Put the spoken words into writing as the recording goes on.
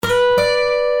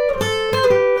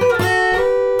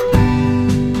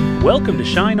Welcome to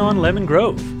Shine on Lemon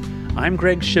Grove. I'm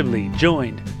Greg Shibley,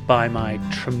 joined by my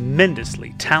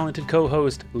tremendously talented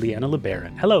co-host, Liana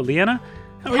LeBaron. Hello, Liana.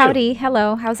 How are Howdy. you?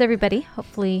 Hello. How's everybody?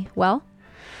 Hopefully well.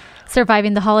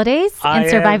 Surviving the holidays and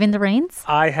surviving the rains.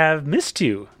 I have missed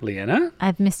you, Liana.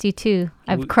 I've missed you too.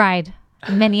 I've cried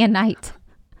many a night.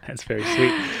 That's very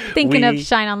sweet. Thinking of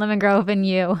Shine on Lemon Grove and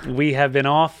you. We have been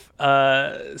off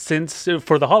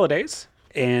for the holidays,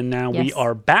 and now we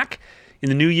are back in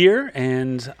the new year,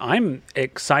 and I'm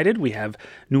excited. We have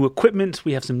new equipment.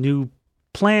 We have some new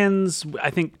plans. I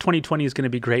think 2020 is going to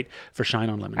be great for Shine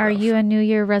on Lemon Grove. Are you a New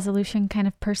Year resolution kind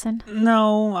of person?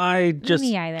 No, I just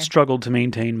struggled to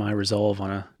maintain my resolve on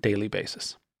a daily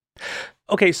basis.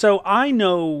 Okay, so I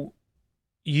know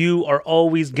you are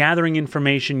always gathering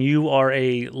information. You are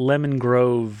a Lemon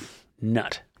Grove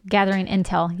nut. Gathering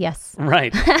intel, yes.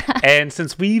 Right. And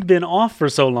since we've been off for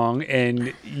so long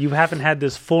and you haven't had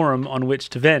this forum on which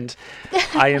to vent,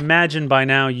 I imagine by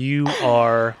now you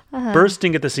are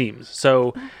bursting at the seams.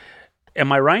 So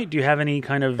am I right? Do you have any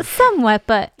kind of somewhat,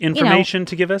 but information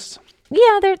to give us?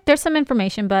 Yeah, there's some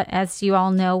information, but as you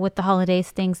all know, with the holidays,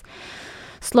 things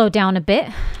slow down a bit.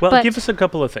 Well, give us a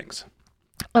couple of things.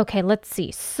 Okay, let's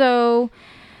see. So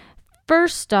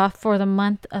first off, for the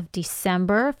month of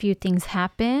December, a few things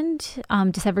happened.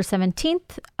 December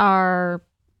 17th, our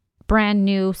brand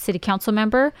new city council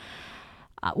member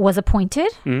was appointed.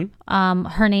 Mm-hmm.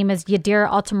 Her name is Yadira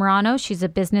Altamirano. She's a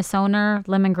business owner,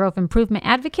 Lemon Grove improvement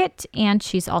advocate, and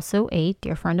she's also a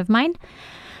dear friend of mine.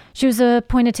 She was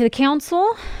appointed to the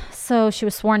council, so she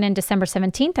was sworn in December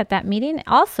 17th at that meeting.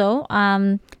 Also,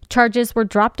 charges were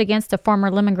dropped against a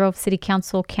former Lemon Grove City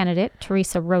Council candidate,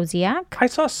 Teresa Rosiak. I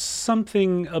saw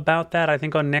something about that, I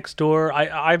think, on Nextdoor.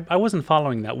 I wasn't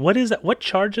following that. What is that? What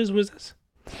charges was this?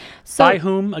 So, by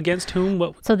whom? Against whom?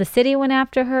 What? So the city went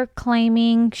after her,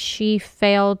 claiming she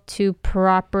failed to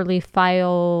properly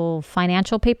file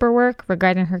financial paperwork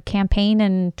regarding her campaign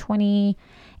in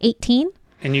 2018.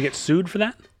 And you get sued for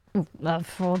that?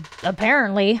 Well,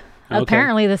 apparently. Okay.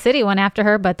 Apparently the city went after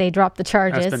her, but they dropped the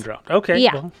charges. That's been dropped. Okay.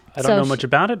 Yeah. Well, I don't know much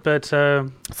about it, but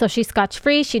so she's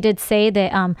scotch-free. She did say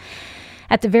that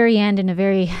at the very end, in a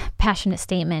very passionate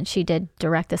statement, she did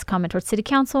direct this comment towards city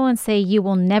council and say, "You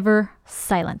will never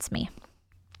silence me."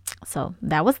 So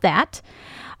that was that.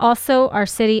 Also, our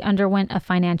city underwent a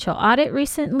financial audit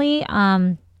recently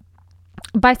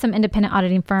by some independent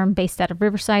auditing firm based out of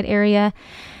Riverside area.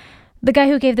 The guy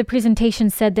who gave the presentation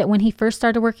said that when he first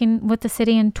started working with the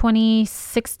city in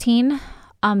 2016,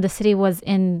 the city was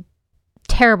in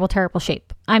terrible, terrible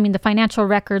shape. I mean, the financial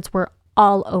records were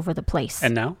all over the place.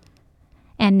 And now?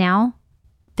 And now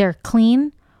they're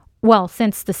clean. Well,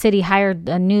 since the city hired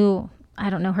a new, I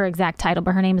don't know her exact title,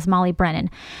 but her name is Molly Brennan.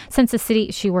 Since the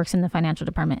city, she works in the financial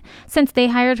department. Since they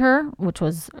hired her, which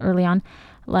was early on,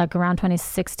 like around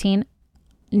 2016,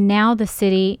 now the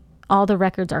city, all the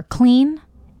records are clean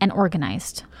and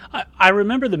organized. I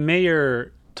remember the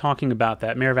mayor talking about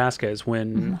that, Mayor Vasquez,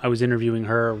 when I was interviewing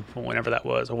her, whenever that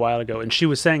was, a while ago, and she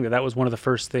was saying that was one of the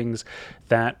first things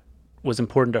that was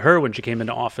important to her when she came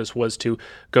into office, was to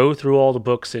go through all the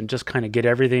books and just kind of get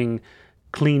everything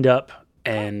cleaned up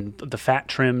and the fat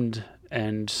trimmed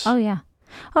and... Oh, yeah.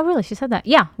 Oh, really? She said that?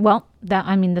 Yeah. Well,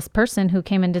 this person who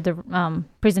came into the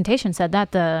presentation said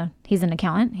that he's an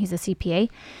accountant, he's a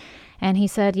CPA, and he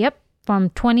said, yep,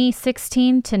 from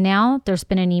 2016 to now, there's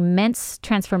been an immense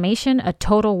transformation, a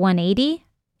total 180,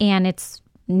 and it's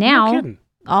now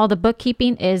all the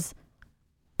bookkeeping is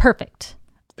perfect.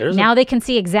 Now they can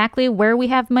see exactly where we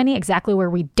have money, exactly where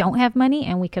we don't have money,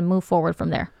 and we can move forward from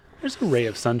there. There's a ray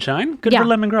of sunshine. Good for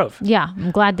Lemon Grove. Yeah,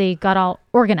 I'm glad they got all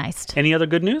organized. Any other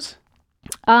good news?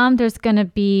 There's going to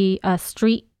be a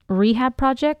street rehab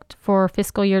project for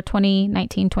fiscal year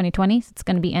 2019-2020. It's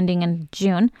going to be ending in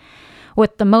June.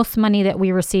 With the most money that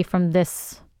we receive from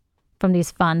these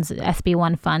funds,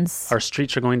 SB1 funds. Our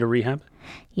streets are going to rehab?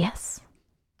 Yes.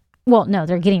 Well, no,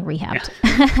 they're getting rehabbed.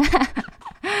 Yeah.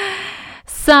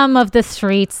 Some of the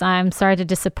streets, I'm sorry to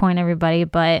disappoint everybody,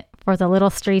 but for the little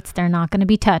streets, they're not going to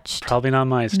be touched. Probably not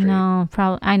my street. No,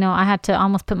 probably. I know. I had to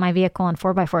almost put my vehicle in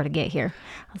 4x4 to get here.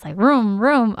 I was like,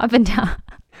 room, up and down.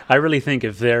 I really think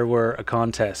if there were a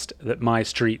contest that my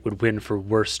street would win for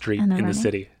worst street in the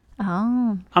city.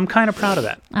 Oh. I'm kind of proud of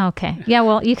that. Okay. Yeah,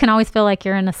 well, you can always feel like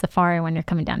you're in a safari when you're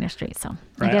coming down your street. So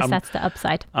I guess that's the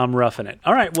upside. I'm roughing it.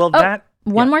 All right. Well,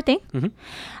 one more thing.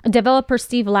 Mm-hmm. Developer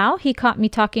Steve Lau, he caught me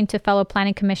talking to fellow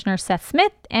planning commissioner Seth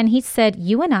Smith, and he said,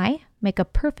 you and I make a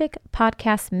perfect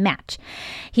podcast match.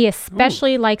 He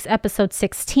especially likes episode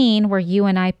 16, where you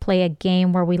and I play a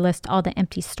game where we list all the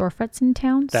empty storefronts in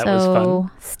town. That was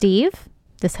fun. Steve,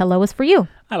 this hello is for you.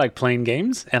 I like playing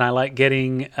games, and I like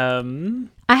getting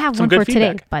I have some one good for today,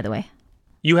 feedback. by the way.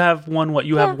 You have one, what?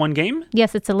 You have one game?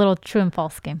 Yes, it's a little true and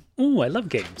false game. Ooh, I love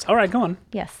games. All right, go on.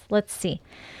 Yes, let's see.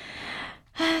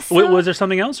 Was there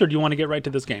something else, or do you want to get right to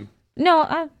this game?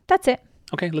 No, that's it.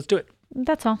 Okay, let's do it.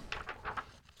 That's all.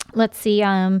 Let's see.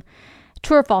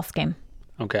 True or false game.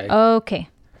 Okay. Okay.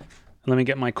 Let me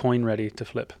get my coin ready to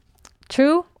flip.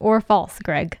 True or false,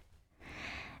 Greg?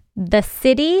 The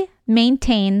city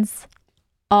maintains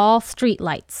all street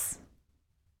lights.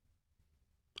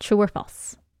 True or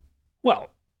false? Well,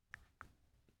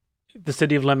 the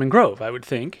city of Lemon Grove, I would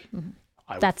think.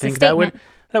 I would That's think a that statement.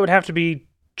 would have to be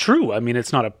true. I mean,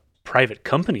 it's not a private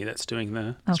company that's doing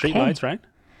the street Okay. lights, right?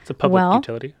 It's a public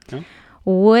utility. No?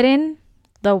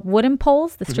 The wooden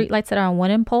poles, the street lights that are on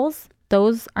wooden poles,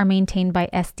 those are maintained by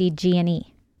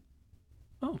SDG&E.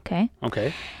 Oh. Okay.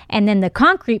 Okay. And then the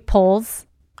concrete poles,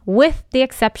 with the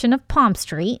exception of Palm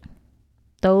Street,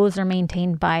 those are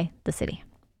maintained by the city.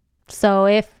 So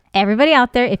if everybody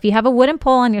out there, if you have a wooden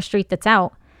pole on your street that's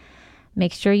out,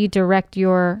 make sure you direct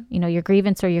your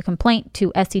grievance or your complaint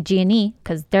to SDG&E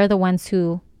because they're the ones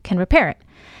who can repair it.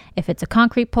 If it's a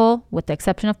concrete pole, with the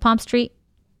exception of Palm Street,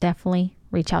 definitely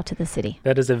reach out to the city.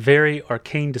 That is a very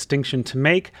arcane distinction to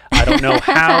make. I don't know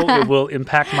how it will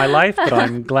impact my life, but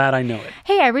I'm glad I know it.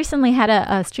 Hey, I recently had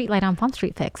a street light on Palm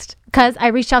Street fixed because I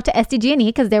reached out to SDG&E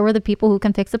because they were the people who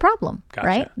can fix the problem, Gotcha.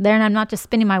 right? Then I'm not just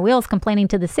spinning my wheels complaining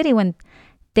to the city when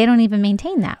they don't even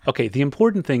maintain that. Okay, the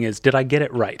important thing is, did I get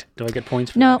it right? Do I get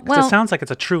points for No, that? 'Cause well, it sounds like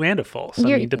it's a true and a false. I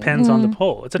mean, it depends on the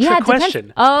poll. It's a Yeah, trick it depends.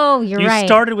 question. Oh, you're You right.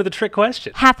 started with a trick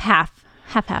question. Half.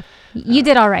 You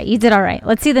did all right. You did all right.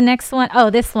 Let's see the next one. Oh,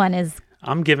 this one is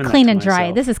I'm giving clean that to and dry.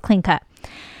 myself. This is clean cut.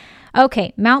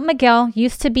 Okay, Mount Miguel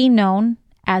used to be known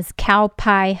as Cow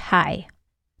Pie High.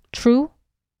 True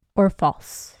or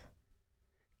false?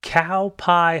 Cow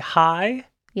Pie High?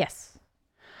 Yes.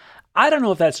 I don't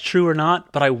know if that's true or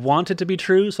not, but I want it to be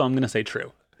true, so I'm going to say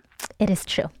true. It is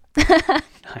true.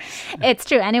 Nice. It's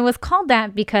true. And it was called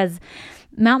that because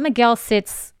Mount Miguel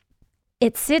sits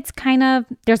kind of,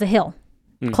 there's a hill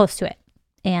close to it.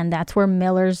 And that's where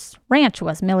Miller's Ranch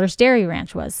was, Miller's Dairy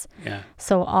Ranch was. Yeah.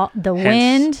 So all the Hence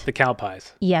wind, the cow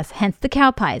pies. yes, hence the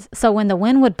cow pies. So when the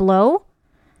wind would blow,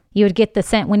 you would get the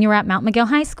scent when you were at Mount Miguel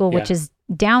High School, which Yeah. is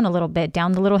down a little bit,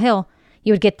 down the little hill,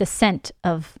 you would get the scent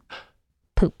of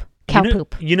poop, cow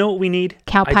poop. You know what we need?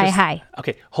 Cow pie high.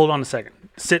 Okay, hold on a second.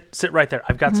 Sit right there.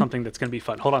 I've got something that's going to be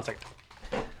fun. Hold on a second.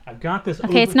 I've got this.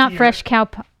 Okay, it's not here. fresh cow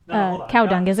No, hold on. cow I've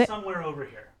got dung, is it? Somewhere over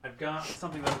here. I've got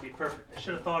something that would be perfect. I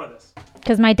should have thought of this.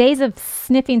 Because my days of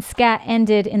sniffing scat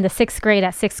ended in the 6th grade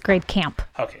at 6th grade camp.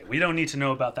 Okay, we don't need to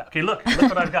know about that. Okay, look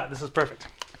what I've got. This is perfect.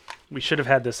 We should have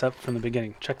had this up from the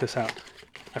beginning. Check this out.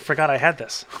 I forgot I had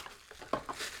this.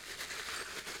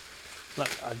 Look,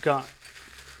 I've got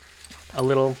a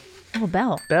little Oh,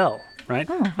 bell. bell, right?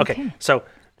 Oh, okay. So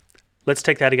let's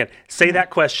take that again. Say that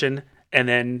question and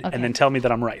then Okay. tell me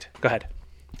that I'm right. Go ahead.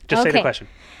 Just say the Okay. question.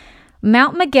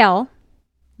 Mount Miguel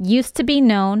used to be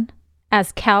known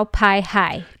as Cow Pie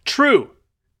High. True.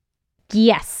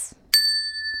 Yes.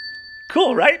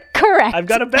 Cool, right? Correct. I've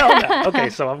got a bell now. Okay,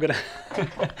 so I'm going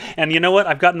to... And you know what?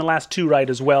 I've gotten the last two right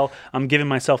as well. I'm giving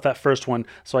myself that first one,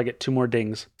 so I get 2 more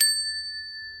dings.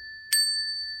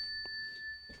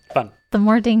 Fun. The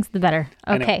more dings, the better.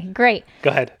 I know. Okay, great.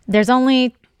 Go ahead. There's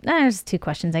 2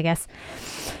 questions, I guess.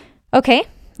 Okay,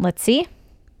 let's see.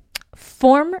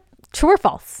 True or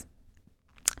false?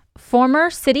 Former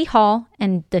City Hall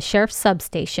and the Sheriff's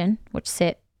Substation, which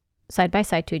sit side by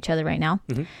side to each other right now,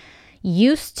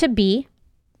 used to be,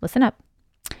 listen up,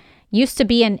 used to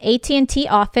be an AT&T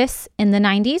office in the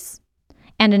 90s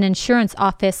and an insurance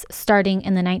office starting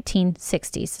in the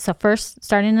 1960s. So first,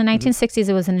 starting in the 1960s,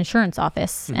 it was an insurance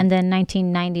office, and then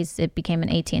 1990s, it became an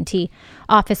AT&T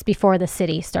office before the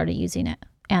city started using it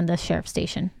and the sheriff's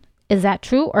station. Is that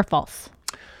true or false?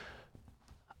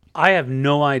 I have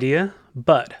no idea,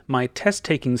 but my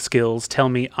test-taking skills tell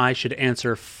me I should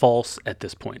answer false at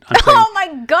this point. I'm saying, Oh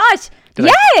my gosh!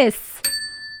 Yes!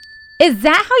 Is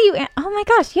that how you... Oh my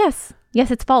gosh, yes.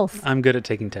 Yes, it's false. I'm good at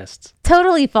taking tests.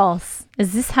 Totally false.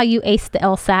 Is this how you aced the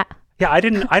LSAT? Yeah, I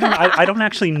don't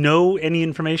actually know any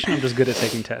information. I'm just good at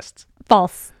taking tests.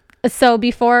 False. So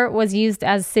before it was used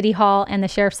as City Hall and the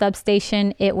Sheriff's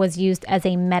Substation, it was used as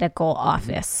a medical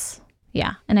office.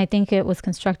 Yeah. And I think it was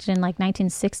constructed in like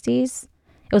 1960s.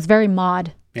 It was very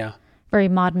mod. Yeah. Very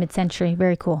mod mid-century.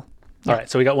 Very cool. All right,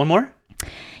 so we got one more?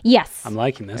 Yes. I'm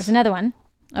liking There's this. another one.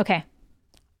 Okay.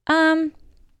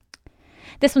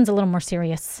 This one's a little more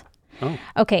serious. Oh.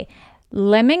 Okay.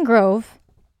 Lemon Grove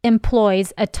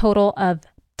employs a total of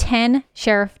 10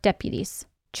 sheriff deputies.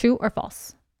 True or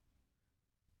false?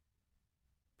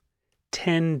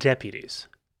 10 deputies.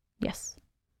 Yes.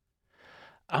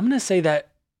 I'm going to say that,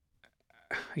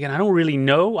 again, I don't really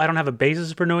know. I don't have a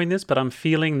basis for knowing this, but I'm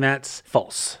feeling that's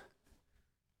false.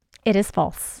 It is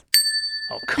false.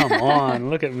 Oh, come on.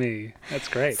 Look at me. That's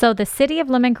great. So the city of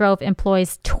Lemon Grove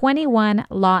employs 21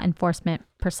 law enforcement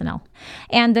personnel.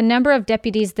 And the number of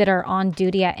deputies that are on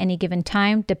duty at any given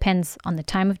time depends on the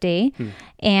time of day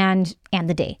and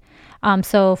the day.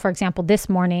 So, for example, this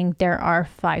morning, there are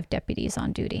 5 deputies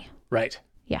on duty. Right.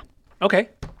 Yeah. Okay.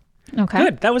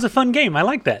 Good. That was a fun game. I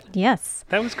like that. Yes.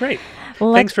 That was great.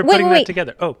 Thanks for putting that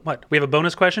together. Oh, what? We have a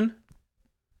bonus question?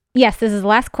 Yes, this is the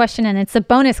last question, and it's a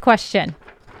bonus question.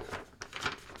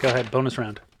 Go ahead. Bonus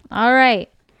round. All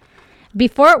right.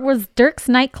 Before it was Dirk's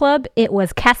nightclub, it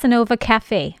was Casanova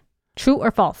Cafe. True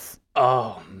or false?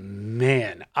 Oh,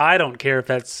 man. I don't care if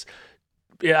that's...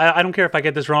 Yeah, I don't care if I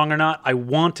get this wrong or not. I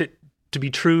want it to be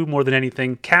true more than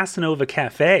anything. Casanova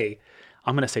Cafe,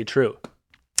 I'm going to say true.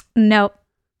 Nope.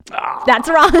 Oh. That's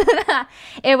wrong.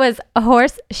 It was a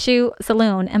Horseshoe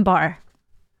Saloon and Bar.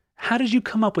 How did you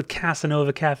come up with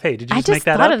Casanova Cafe? Did you just make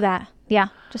that up? I just thought of that. Yeah,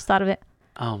 just thought of it.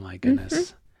 Oh, my goodness.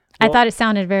 Mm-hmm. Well, I thought it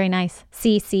sounded very nice.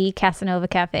 CC, Casanova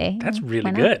Cafe. That's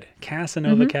really good.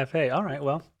 Casanova Cafe. All right,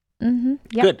 well. Yep.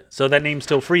 Good. So that name's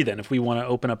still free then if we want to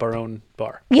open up our own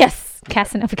bar. Yes,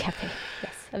 Casanova Cafe.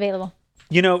 Yes, available.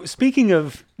 You know, speaking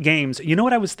of games, you know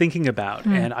what I was thinking about?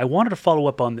 And I wanted to follow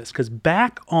up on this because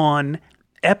back on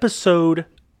episode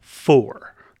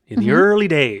 4, in the early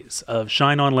days of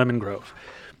Shine on Lemon Grove,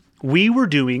 we were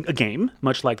doing a game,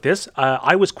 much like this.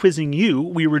 I was quizzing you.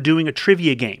 We were doing a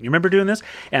trivia game. You remember doing this?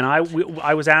 And I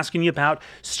was asking you about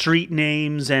street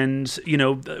names and, you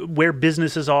know, where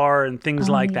businesses are and things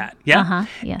like that. Yeah? Uh-huh.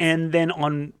 Yes. And then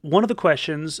on one of the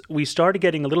questions, we started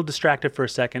getting a little distracted for a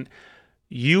second.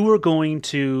 You were going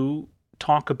to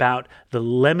talk about the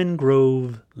Lemon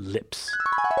Grove Lips.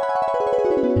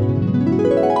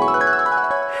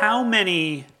 How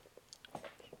many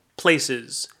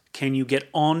places can you get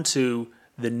onto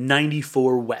the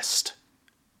 94 West?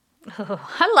 Oh,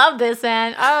 I love this,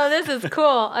 man. Oh, this is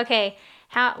cool. Okay.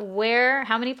 How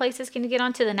many places can you get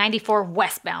onto the 94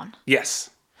 westbound?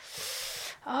 Yes.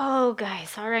 Oh,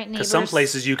 guys. All right, neighbors. Because some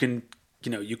places you can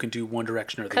do one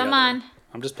direction or the other. Come on.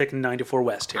 I'm just picking 94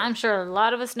 West here. I'm sure a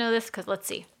lot of us know this because let's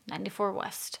see. 94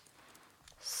 West.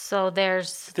 So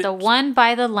there's the one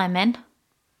by the Lemon.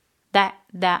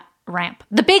 That ramp.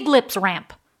 The Big Lips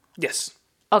ramp. Yes.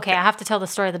 Okay, I have to tell the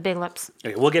story of the Big Lips.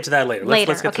 Okay, we'll get to that later.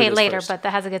 Let's get through this later, first. but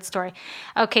that has a good story.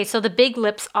 Okay, so the Big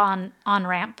Lips on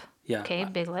ramp. Yeah. Okay,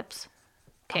 Big Lips.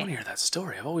 Okay. I want to hear that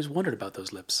story. I've always wondered about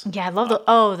those lips. Yeah, I love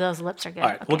those lips are good. All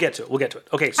right, okay. we'll get to it.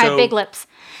 Okay, so... All right, Big Lips.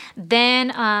 Then,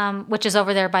 which is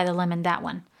over there by the Lemon, that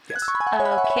one. Yes.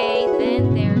 Okay,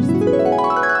 then there's...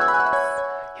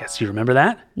 Yes, you remember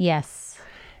that? Yes.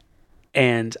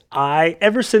 And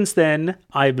ever since then,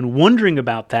 I've been wondering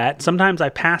about that. Sometimes I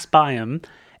pass by them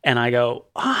and I go,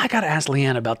 I got to ask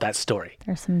Liana about that story.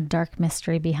 There's some dark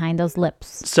mystery behind those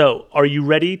lips. So are you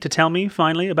ready to tell me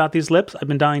finally about these lips? I've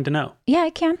been dying to know. Yeah,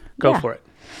 I can. Go for it.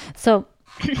 So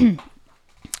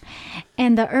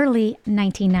in the early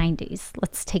 1990s,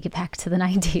 let's take it back to the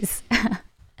 90s.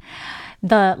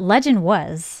 The legend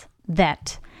was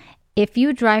that if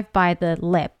you drive by the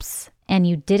lips and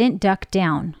you didn't duck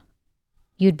down,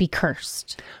 you'd be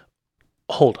cursed.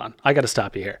 Hold on. I got to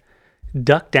stop you here.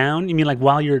 Duck down? You mean like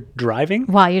while you're driving?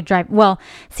 While you're driving. Well,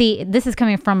 see, this is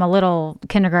coming from a little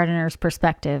kindergartner's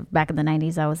perspective. Back in the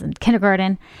 90s, I was in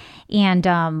kindergarten. And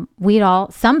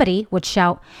somebody would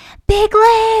shout, "Big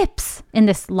Lips!" in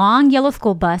this long yellow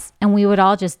school bus. And we would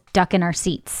all just duck in our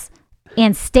seats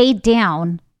and stay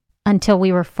down until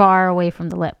we were far away from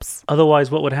the lips.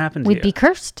 Otherwise, what would happen to you? We'd be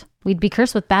cursed. We'd be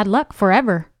cursed with bad luck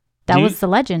forever. That was the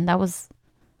legend.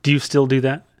 Do you still do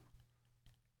that?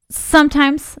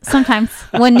 Sometimes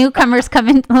when newcomers come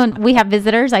in, when we have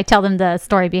visitors, I tell them the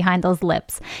story behind those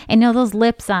lips. And those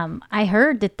lips, I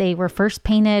heard that they were first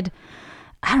painted,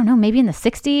 I don't know, maybe in the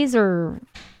 60s or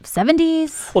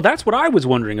 70s. Well, that's what I was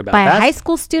wondering about. By a high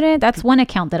school student. That's one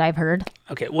account that I've heard.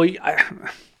 Okay, well,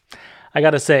 I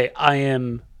got to say, I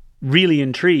am really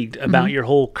intrigued about your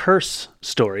whole curse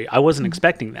story. I wasn't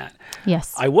expecting that.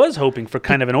 Yes. I was hoping for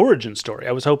kind of an origin story.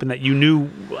 I was hoping that you knew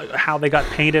how they got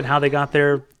painted, how they got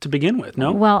there to begin with,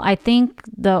 no? Well, I think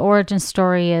the origin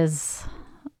story is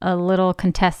a little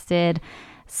contested.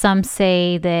 Some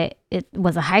say that it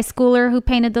was a high schooler who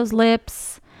painted those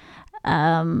lips.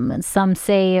 Some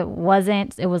say it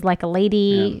wasn't. It was like a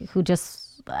lady who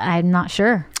just, I'm not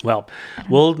sure. Well,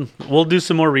 we'll do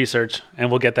some more research and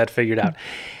we'll get that figured out.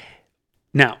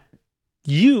 Now,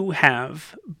 you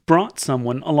have brought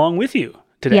someone along with you.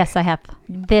 today. Yes, I have.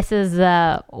 This is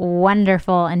a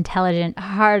wonderful, intelligent,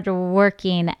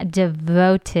 hardworking,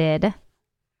 devoted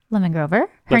Lemon Grover.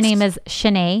 Her name is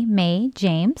Shanae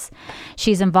James.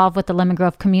 She's involved with the Lemon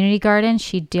Grove Community Garden.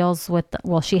 She deals with,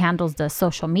 she handles the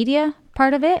social media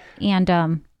part of it.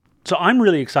 And so I'm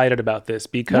really excited about this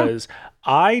because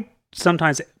I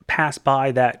sometimes pass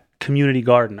by that community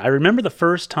garden. I remember the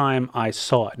first time I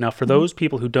saw it. Now, for those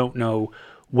people who don't know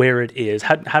where it is,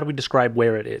 how do we describe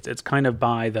where it is? It's kind of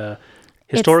by the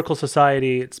Historical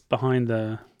Society. It's behind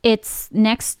the... It's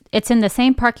in the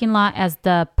same parking lot as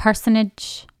the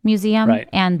Parsonage Museum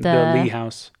and the Lee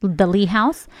House. The Lee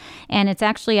House. And it's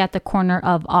actually at the corner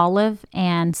of Olive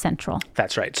and Central.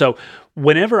 That's right. So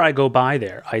whenever I go by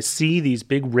there, I see these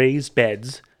big raised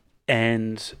beds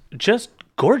and just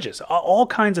gorgeous. All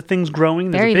kinds of things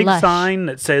growing. There's Very a big lush sign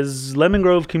that says Lemon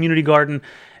Grove Community Garden.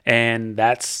 And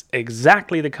that's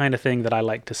exactly the kind of thing that I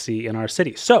like to see in our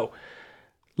city. So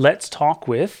let's talk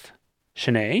with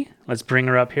Shanae. Let's bring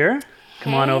her up here.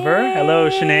 Come on over. Hello,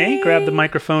 Shanae. Grab the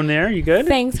microphone there. You good?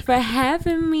 Thanks for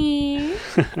having me.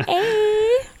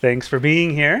 Hey. Thanks for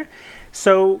being here.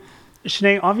 So,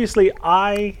 Shanae, obviously,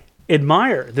 I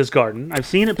admire this garden. I've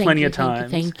seen it plenty of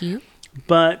times. Thank you.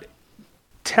 But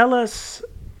tell us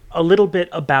a little bit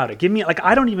about it. Give me,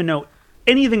 I don't even know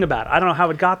anything about it. I don't know how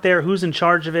it got there, who's in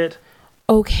charge of it.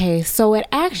 Okay, so it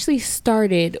actually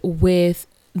started with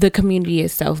the community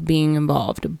itself being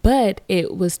involved, but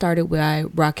it was started by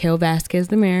Raquel Vasquez,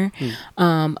 the mayor,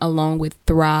 along with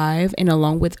Thrive and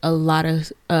along with a lot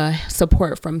of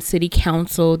support from city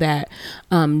council that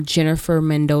Jennifer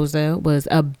Mendoza was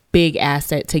a big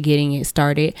asset to getting it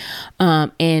started,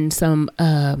 and some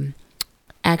Lemon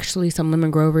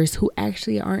Grovers who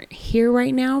actually aren't here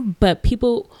right now, but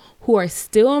people who are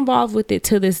still involved with it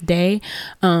to this day,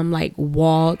 like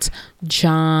Walt,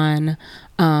 John.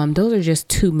 Those are just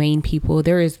two main people.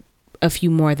 There is a few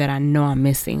more that I know I'm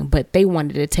missing, but they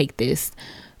wanted to take this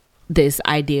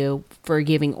idea for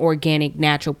giving organic,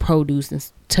 natural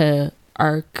produce to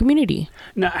our community.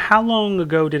 Now, how long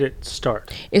ago did it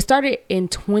start? It started in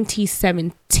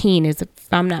 2017, if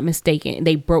I'm not mistaken.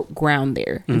 They broke ground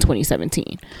there in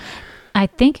 2017. I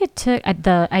think it took,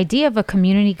 the idea of a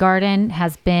community garden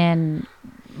has been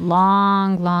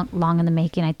long in the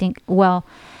making. I think, well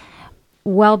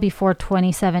before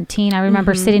 2017. I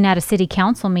remember sitting at a city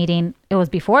council meeting. It was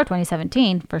before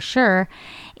 2017 for sure.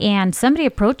 And somebody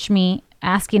approached me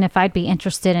asking if I'd be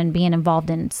interested in being involved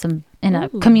in a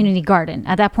community garden.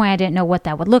 At that point, I didn't know what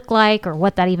that would look like or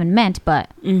what that even meant, but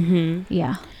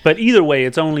yeah. But either way,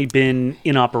 it's only been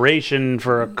in operation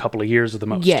for a couple of years at the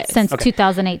most. Yes. Since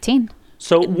 2018.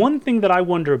 So one thing that I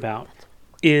wonder about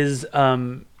is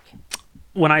when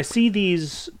I see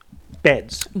these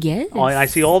beds. Yes. I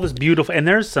see all this beautiful, and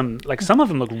there's some of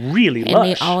them look really lush. And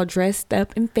they all dressed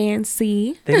up and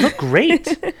fancy. They look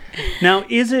great. Now,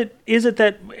 is it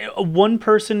that one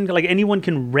person, anyone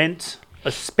can rent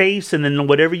a space, and then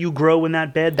whatever you grow in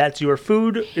that bed, that's your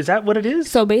food? Is that what it is?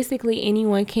 So basically,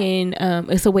 anyone can.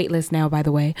 It's a wait list now, by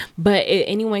the way, but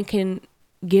anyone can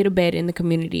get a bed in the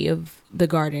community of the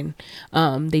garden.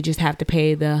 They just have to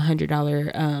pay the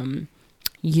 $100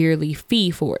 yearly fee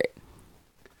for it.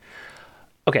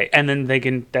 Okay, and then they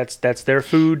can. That's their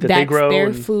food that they grow.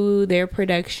 That's their food, their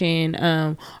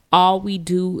production. All we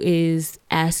do is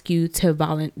ask you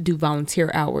to do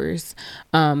volunteer hours,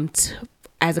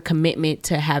 as a commitment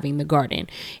to having the garden.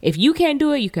 If you can't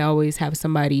do it, you can always have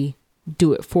somebody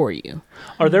do it for you.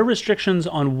 Are there restrictions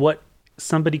on what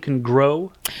somebody can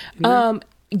grow?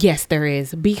 Yes, there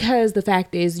is, because the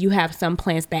fact is, you have some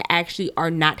plants that actually are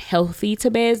not healthy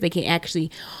to beds. They can actually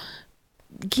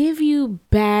give you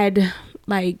bad.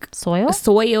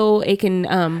 Soil. It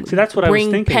can see, that's what bring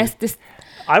I was thinking.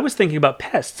 I was thinking about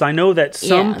pests. I know that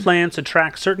some plants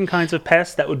attract certain kinds of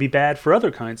pests that would be bad for other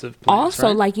kinds of plants.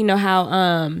 Also, right? you know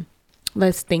how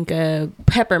let's think of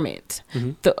peppermint.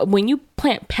 When you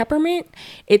plant peppermint,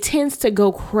 it tends to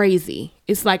go crazy.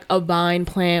 It's like a vine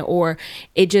plant, or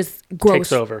it just grows.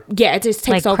 Takes over. Yeah, it just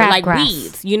takes over like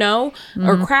weeds, or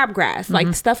crabgrass,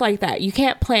 like stuff like that. You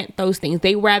can't plant those things.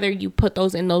 They rather you put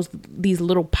those in these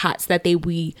little pots that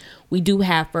we do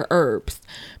have for herbs,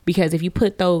 because if you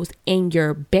put those in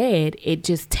your bed, it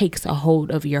just takes a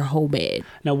hold of your whole bed.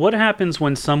 Now, what happens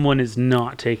when someone is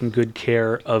not taking good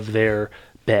care of their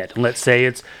bed? Let's say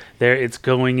it's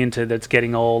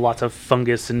getting lots of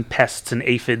fungus and pests and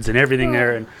aphids and everything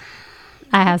there. And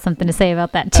I have something to say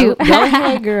about that too. Go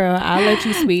ahead, girl. I'll let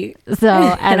you speak. So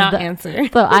and I'll answer.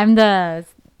 So I'm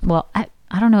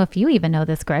I don't know if you even know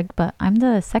this, Greg, but I'm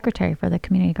the secretary for the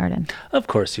community garden. Of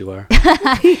course you are.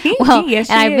 Well, Yes,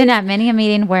 she and I've been is. at many a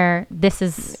meeting where this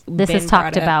is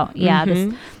talked about. Yeah,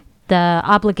 the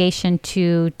obligation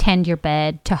to tend your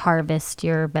bed, to harvest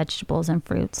your vegetables and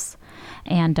fruits.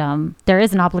 And there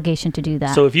is an obligation to do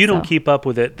that. So if you don't keep up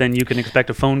with it, then you can expect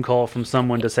a phone call from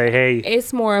someone to say, hey.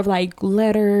 It's more of like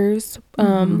letters,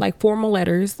 like formal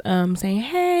letters, saying,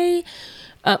 hey,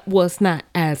 well, it's not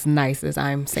as nice as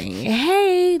I'm saying,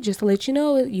 hey, just to let you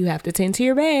know, you have to tend to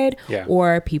your bed. Yeah.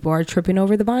 Or people are tripping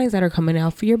over the vines that are coming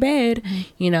out for your bed.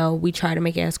 You know, we try to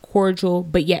make it as cordial,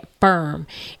 but yet firm.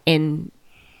 And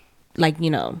like,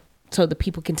 you know, so the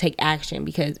people can take action,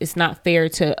 because it's not fair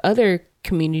to other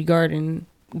community garden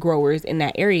growers in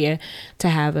that area to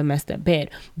have a messed up bed.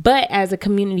 But as a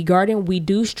community garden, we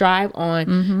do strive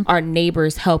on our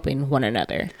neighbors helping one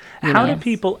another. How do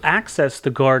people access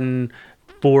the garden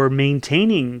for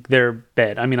maintaining their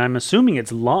bed? I mean, I'm assuming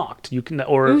it's locked. You can,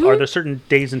 or are there certain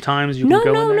days and times you can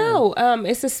go in there? No.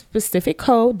 It's a specific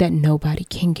code that nobody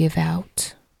can give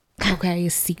out. Okay,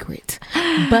 it's secret.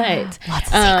 But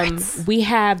we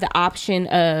have the option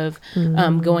of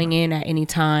going in at any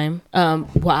time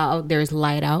while there's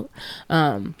light out.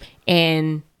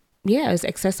 And yeah, it's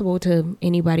accessible to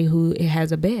anybody who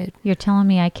has a bed. You're telling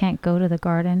me I can't go to the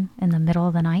garden in the middle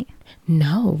of the night?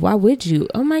 No, why would you?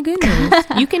 Oh my goodness.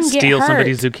 You can Steal get hurt.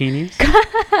 somebody's zucchinis?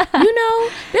 You know,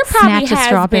 there probably Snatch a has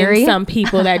strawberry. been some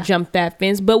people that jump that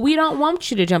fence, but we don't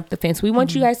want you to jump the fence. We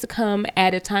want you guys to come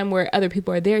at a time where other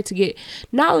people are there to get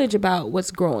knowledge about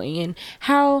what's growing and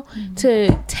how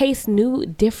to taste new,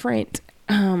 different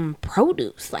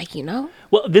produce, like, you know.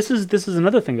 Well, this is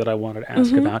another thing that I wanted to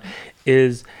ask about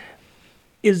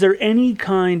is there any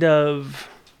kind of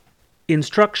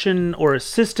instruction or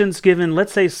assistance given?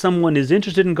 Let's say someone is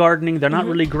interested in gardening, they're not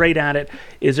really great at it.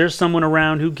 Is there someone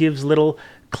around who gives little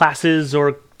classes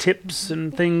or tips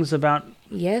and things about?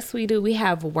 Yes, we do. We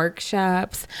have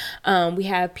workshops. We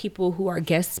have people who are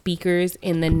guest speakers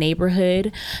in the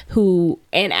neighborhood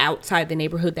and outside the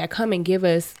neighborhood that come and give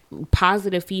us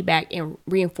positive feedback and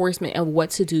reinforcement of what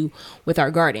to do with our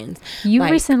gardens. You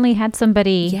recently had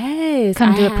somebody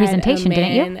come do a presentation,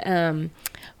 didn't you?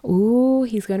 Ooh,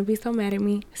 he's going to be so mad at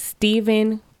me.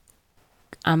 Stephen,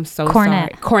 I'm so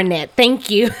sorry. Cornett, thank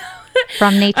you.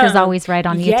 From Nature's Always Right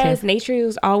on YouTube. Yes, Nature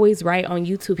is Always Right on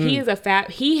YouTube. He is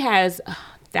he has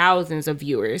thousands of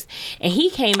viewers, and he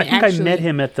came. I think I met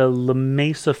him at the La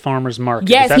Mesa Farmers Market.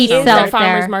 Yes, he is sells a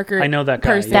farmers there. market. I know that guy.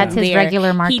 Person That's his there.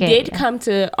 regular market. He did come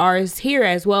to ours here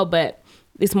as well, but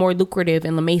it's more lucrative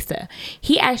in La Mesa.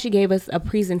 He actually gave us a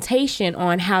presentation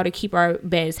on how to keep our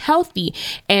beds healthy,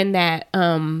 and that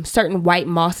certain white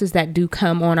mosses that do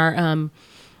come on our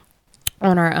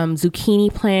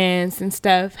zucchini plants and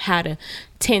stuff, how to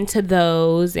tend to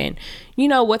those, and you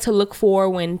know what to look for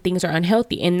when things are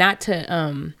unhealthy, and not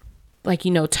to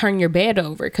turn your bed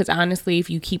over, because honestly,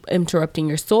 if you keep interrupting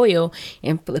your soil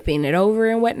and flipping it over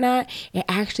and whatnot, it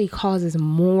actually causes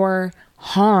more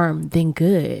harm than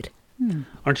good.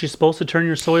 Aren't you supposed to turn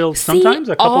your soil sometimes,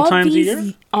 a couple times a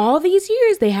year? All these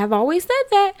years, they have always said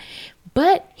that.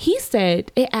 But he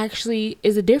said it actually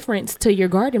is a difference to your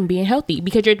garden being healthy,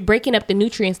 because you're breaking up the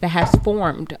nutrients that has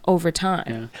formed over time.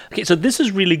 Yeah. Okay, so this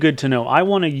is really good to know. I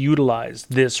want to utilize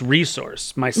this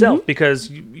resource myself, because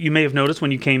you may have noticed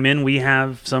when you came in, we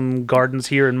have some gardens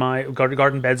here in my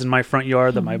garden beds in my front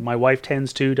yard that my wife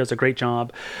tends to, does a great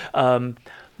job.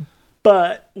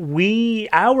 But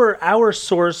our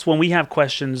source when we have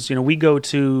questions, we go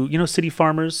to City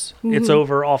Farmers. It's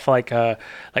over off like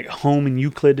Home in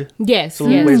Euclid. Yes,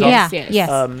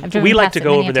 yes. We like to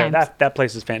go over there. That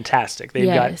place is fantastic. They've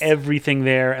got everything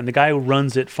there, and the guy who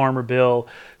runs it, Farmer Bill,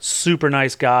 super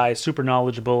nice guy, super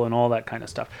knowledgeable, and all that kind of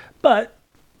stuff. But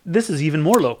this is even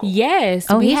more local. Yes,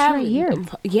 he's right here.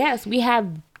 Yes, we have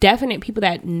definite people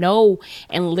that know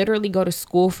and literally go to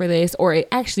school for this, or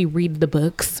actually read the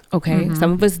books. Okay,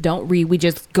 some of us don't read; we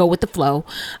just go with the flow.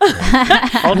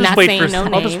 I'll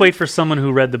just wait for someone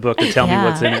who read the book to tell me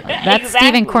what's in it. That's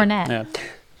Stephen Cornett. Yeah.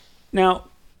 Now,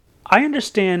 I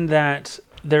understand that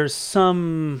there's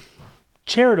some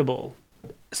charitable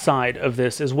side of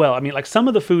this as well. I mean, like some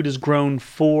of the food is grown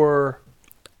for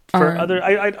other.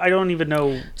 I don't even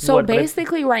know. So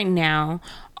basically, right now,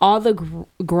 all the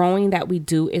growing that we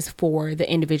do is for the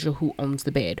individual who owns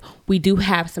the bed. We do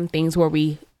have some things where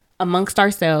we, amongst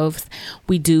ourselves,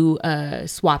 we do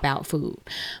swap out food.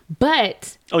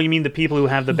 But you mean the people who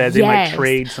have the beds? They might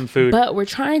trade some food. But we're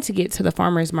trying to get to the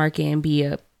farmers market and be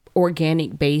a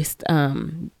organic based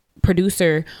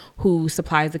producer who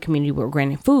supplies the community with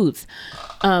organic foods.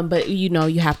 But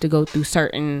you have to go through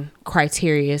certain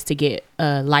criteria to get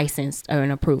a license or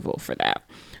an approval for that.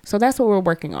 So that's what we're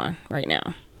working on right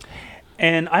now.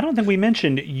 And I don't think we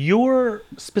mentioned your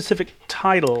specific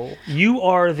title. You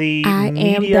are the am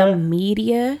the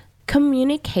media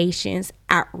communications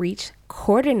outreach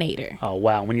coordinator. Oh,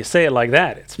 wow. When you say it like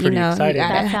that, it's pretty exciting.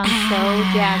 That sounds so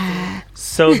jazzy.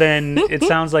 So then it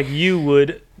sounds like you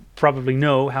would probably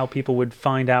know how people would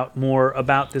find out more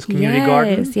about this community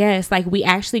garden. Yes. Like, we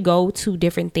actually go to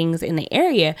different things in the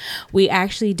area. We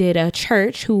actually did a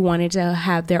church who wanted to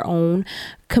have their own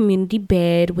community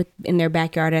bed in their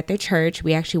backyard at their church.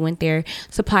 We actually went there,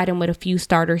 supplied them with a few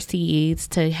starter seeds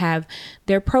to have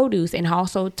their produce, and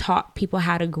also taught people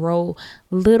how to grow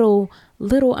little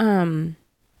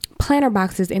planter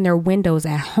boxes in their windows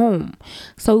at home.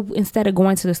 So instead of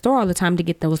going to the store all the time to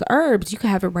get those herbs, you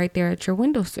can have it right there at your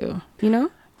windowsill,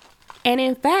 And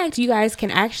in fact, you guys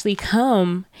can actually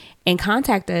come and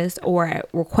contact us or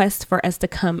request for us to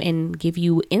come and give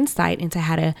you insight into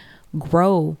how to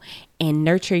grow and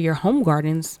nurture your home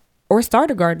gardens or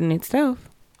start a garden itself.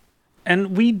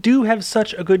 And we do have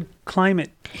such a good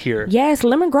climate here. Yes,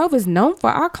 Lemon Grove is known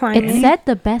for our climate. It's said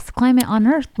the best climate on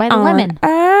earth by the lemon.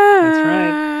 That's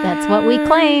right. That's what we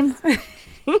claim.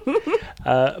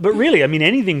 But really, I mean,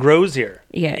 anything grows here.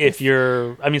 Yes.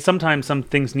 Sometimes some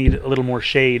things need a little more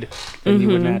shade than you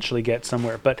would naturally get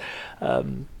somewhere. But I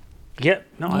love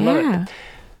it.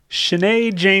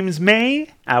 Shanae James-May,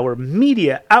 our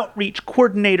media outreach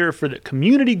coordinator for the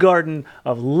community garden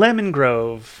of Lemon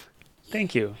Grove.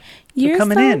 Thank you for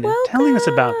coming in and telling us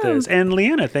about this. And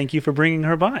Liana, thank you for bringing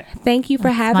her by. Thank you for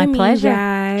having me,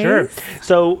 guys. Sure.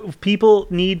 So if people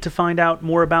need to find out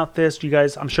more about this, you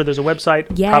guys, I'm sure there's a website,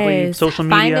 probably social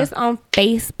media. Find us on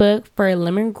Facebook for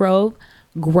Lemon Grove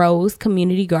Grows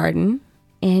Community Garden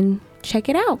and check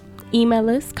it out. Email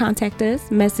us, contact us,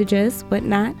 message us,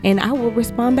 whatnot, and I will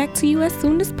respond back to you as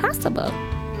soon as possible.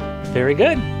 Very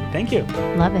good. Thank you.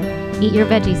 Love it. Eat your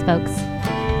veggies, folks.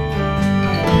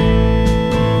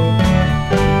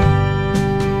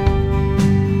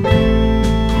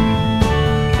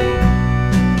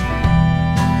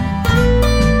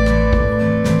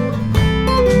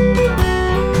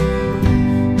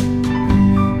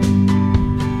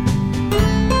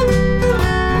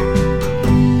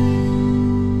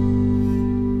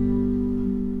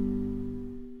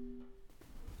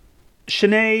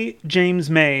 Shanae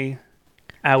James-May,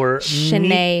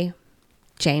 Shanae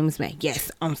James-May.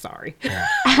 Yes, I'm sorry. You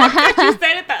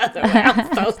said it the other way.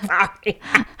 I'm so sorry.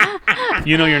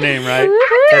 You know your name, right?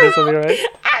 That is something, right?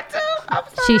 I do. I'm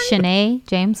sorry. She's Shanae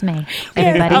James-May.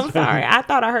 Everybody. Yes, I'm sorry. I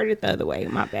thought I heard it the other way.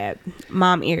 My bad.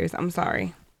 Mom ears. I'm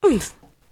sorry.